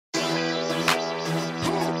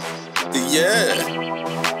Yeah.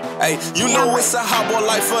 Hey, you know it's a hot boy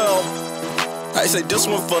life forever. I say this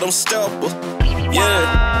one for them steppers.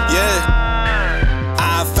 Yeah.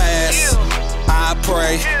 I fast, I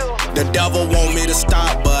pray. The devil want me to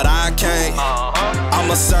stop, but I can't. I'm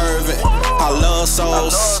a servant, I love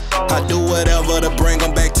souls. I do whatever to bring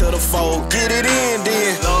them back to the fold. Get it in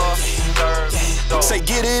then. Say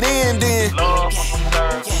get it in then.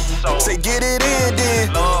 Say get it in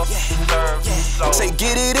then. Say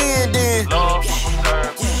get it in then.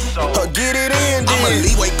 Get it in then. I'ma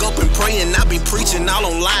leave, wake up and pray, and I be preaching all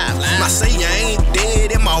on live. My savior ain't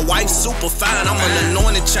dead and my wife's super fine. I'm an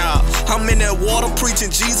anointed child. I'm in that water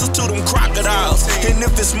preaching Jesus to them crocodiles. And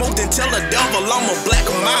if it's smoke, then tell the devil I'ma black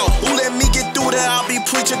him out. Who let me get through that? I'll be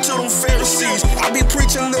preaching to them Pharisees. I be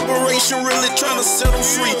preaching liberation, really trying to set them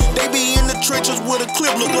free. They be in the trenches with a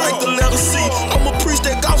clip look like the letter C. I'ma preach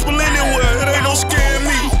that gospel anywhere, it ain't no scaring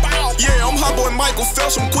me. Yeah, I'm hot boy Michael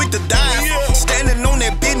Phelps, I'm quick to dive. Standing on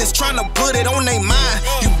that business, trying to put it on their mind.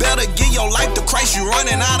 You better give your life to Christ, you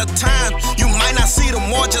running out of time. You might not see the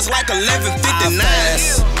more, just like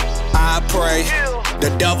 11:59. I pray, the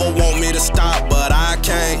devil want me to stop, but I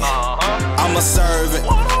can't. I'm a servant,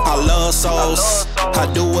 I love souls. I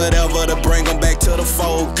do whatever to bring them back to the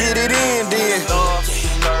fold. Get it in then.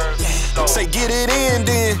 Say get it in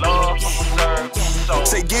then.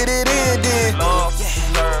 Say get it in then.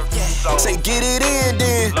 Say get it in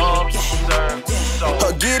then.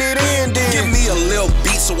 Get it in then. Give me a little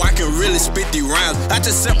beat so I can really spit these rhymes. I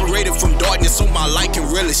just separated from darkness so my light can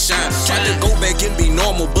really shine. Tried to go back and be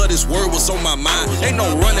normal, but his word was on my mind. Ain't no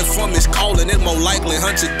running from his calling, it's more likely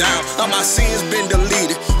hunt you down. All my sins been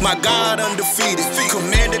deleted, my God undefeated.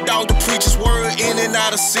 Commanded all to preach his word in and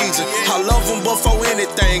out of season. I love him before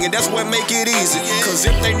anything, and that's what make it easy. Cause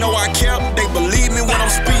if they know I care, they believe me when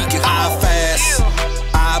I'm speaking. I fast,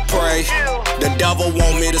 I pray. The devil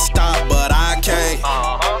want me to stop, but I can't.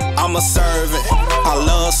 I'm a servant, I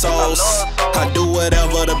love souls. I do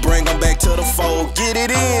whatever to bring them back to the fold. Get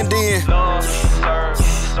it in then.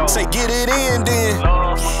 Say get it in then.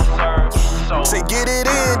 Say get it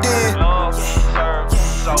in then.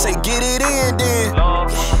 Say get it in then.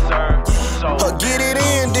 Get it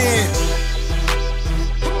in then.